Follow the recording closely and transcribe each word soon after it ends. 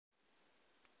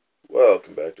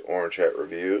welcome back to Orange Hat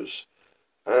Reviews.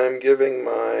 I'm giving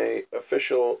my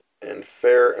official and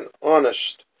fair and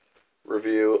honest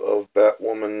review of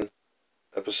Batwoman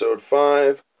Episode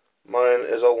 5. Mine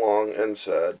is a long and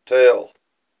sad tale.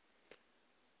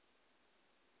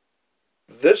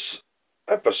 This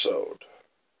episode,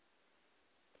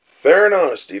 fair and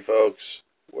honesty, folks,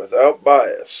 without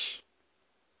bias,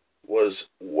 was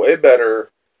way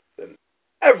better than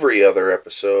every other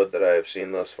episode that I have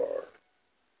seen thus far.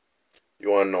 You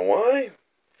want to know why?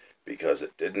 Because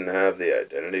it didn't have the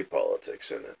identity politics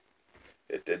in it.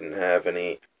 It didn't have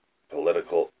any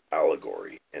political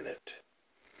allegory in it.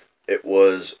 It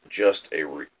was just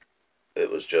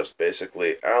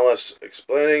basically Alice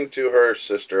explaining to her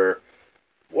sister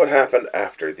what happened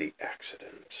after the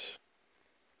accident.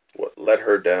 What led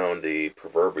her down the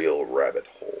proverbial rabbit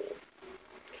hole.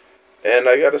 And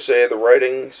I gotta say, the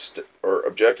writing,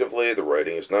 objectively, the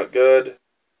writing is not good.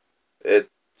 It's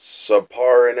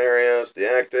subpar in areas.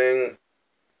 The acting,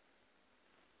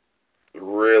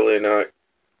 really not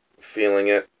feeling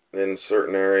it in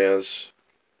certain areas.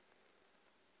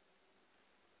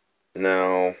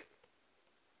 Now,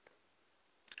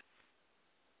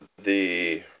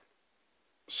 the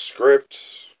script,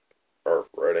 or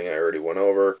writing I already went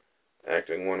over,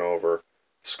 acting went over.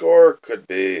 Score could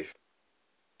be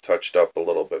touched up a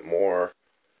little bit more.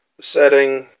 The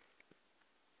setting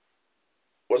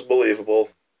was believable.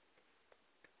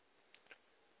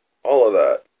 All of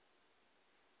that.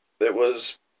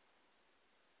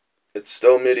 It's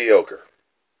still mediocre.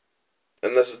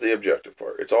 And this is the objective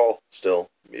part. It's all still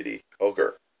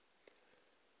mediocre.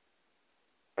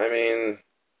 I mean,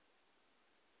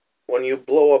 when you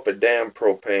blow up a damn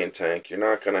propane tank, you're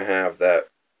not going to have that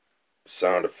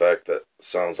sound effect that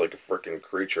sounds like a freaking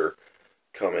creature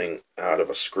coming out of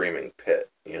a screaming pit,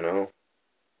 you know?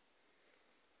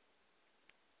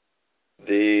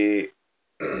 The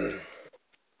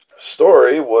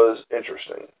story was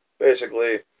interesting.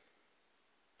 Basically,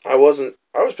 I was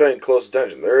paying close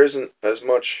attention. There isn't as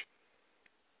much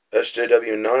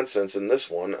SJW nonsense in this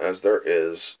one as there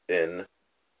is in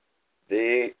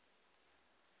the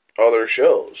other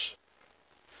shows.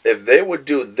 If they would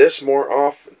do this more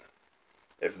often,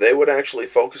 if they would actually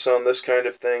focus on this kind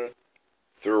of thing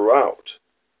throughout,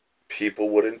 people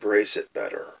would embrace it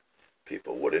better.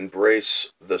 People would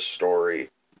embrace the story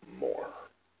more.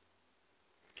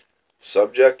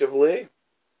 Subjectively,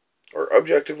 or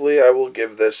objectively, I will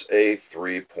give this a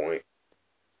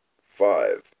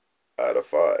 3.5 out of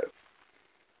 5.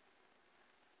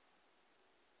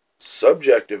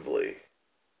 Subjectively,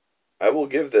 I will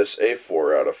give this a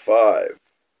 4 out of 5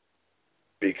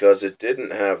 because it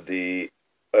didn't have the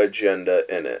agenda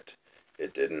in it.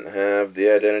 It didn't have the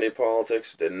identity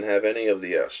politics, it didn't have any of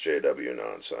the SJW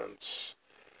nonsense.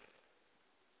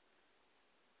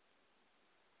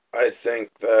 I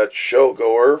think that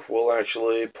Showgoer will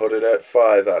actually put it at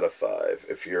 5 out of 5.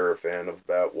 If you're a fan of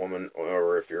Batwoman,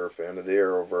 or if you're a fan of the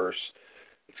Arrowverse,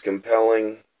 it's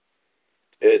compelling.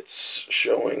 It's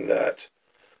showing that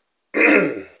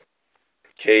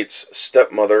Kate's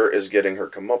stepmother is getting her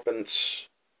comeuppance,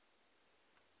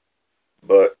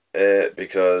 but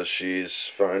because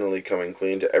she's finally coming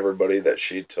clean to everybody that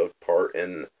she took part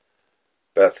in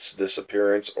Beth's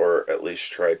disappearance, or at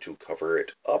least tried to cover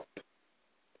it up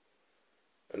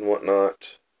and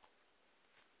whatnot.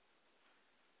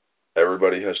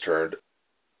 Everybody has turned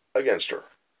against her.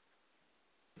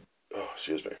 Oh,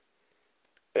 excuse me.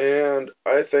 And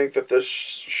I think that this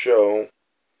show,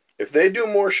 if they do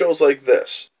more shows like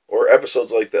this, or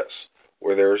episodes like this,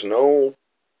 where there's no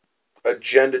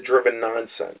agenda-driven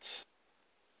nonsense,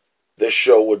 this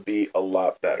show would be a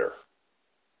lot better.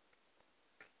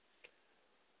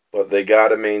 But they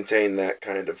gotta maintain that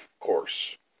kind of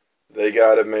course. They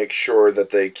gotta make sure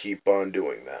that they keep on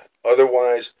doing that.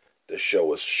 Otherwise, the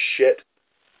show is shit,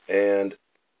 and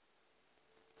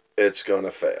it's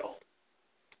gonna fail.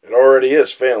 It already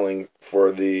is failing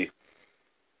for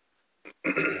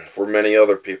for many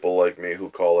other people like me who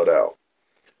call it out.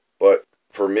 But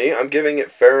for me, I'm giving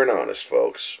it fair and honest,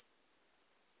 folks.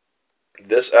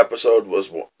 This episode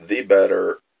was the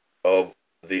better of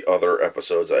the other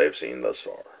episodes I have seen thus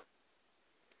far.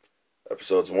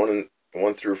 Episodes 1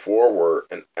 through 4 were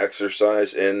an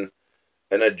exercise in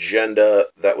an agenda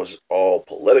that was all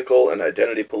political and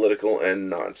identity political and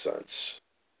nonsense.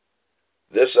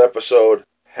 This episode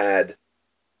had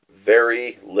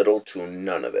very little to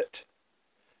none of it.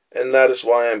 And that is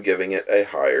why I'm giving it a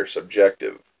higher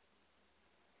subjective.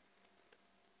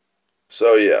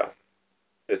 So yeah,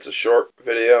 it's a short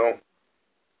video.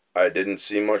 I didn't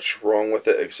see much wrong with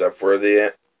it except for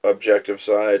the objective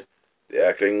side. The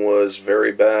acting was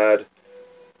very bad.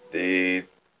 The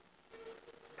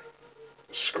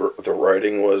the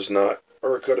writing was not,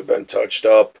 or it could have been touched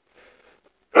up.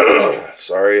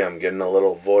 Sorry, I'm getting a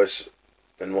little voice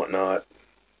and whatnot.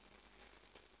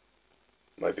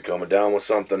 Might be coming down with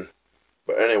something.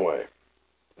 But anyway,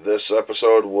 this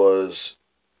episode was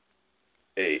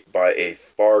by a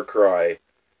far cry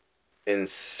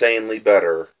insanely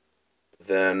better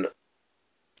than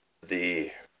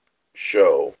the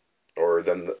show, or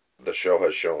than the show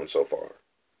has shown so far.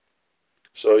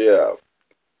 So yeah,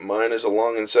 mine is a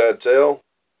long and sad tale.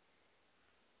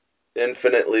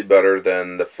 Infinitely better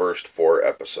than the first 4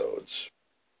 episodes.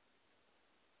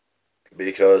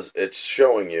 Because it's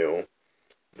showing you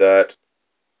that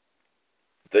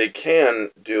they can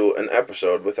do an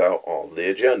episode without all the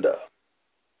agenda.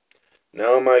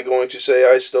 Now, am I going to say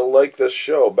I still like this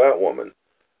show, Batwoman?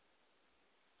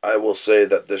 I will say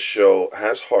that this show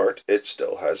has heart. It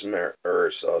still has merit, or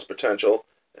it still has potential.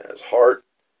 It has heart,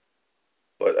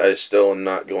 but I still am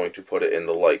not going to put it in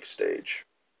the like stage,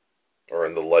 or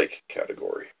in the like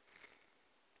category.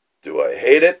 Do I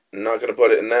hate it? I'm not going to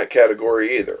put it in that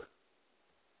category either.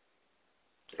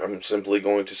 I'm simply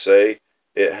going to say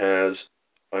it has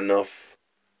enough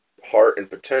heart and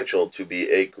potential to be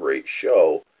a great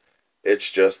show. It's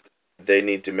just they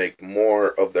need to make more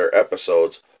of their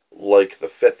episodes like the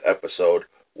 5th episode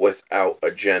without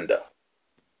agenda.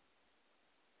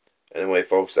 Anyway,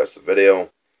 folks, that's the video.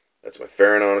 That's my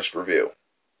fair and honest review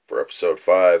for episode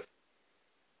 5.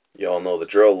 Y'all know the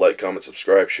drill. Like, comment,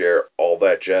 subscribe, share, all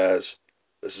that jazz.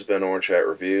 This has been Orange Hat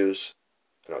Reviews,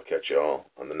 and I'll catch y'all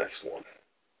on the next one.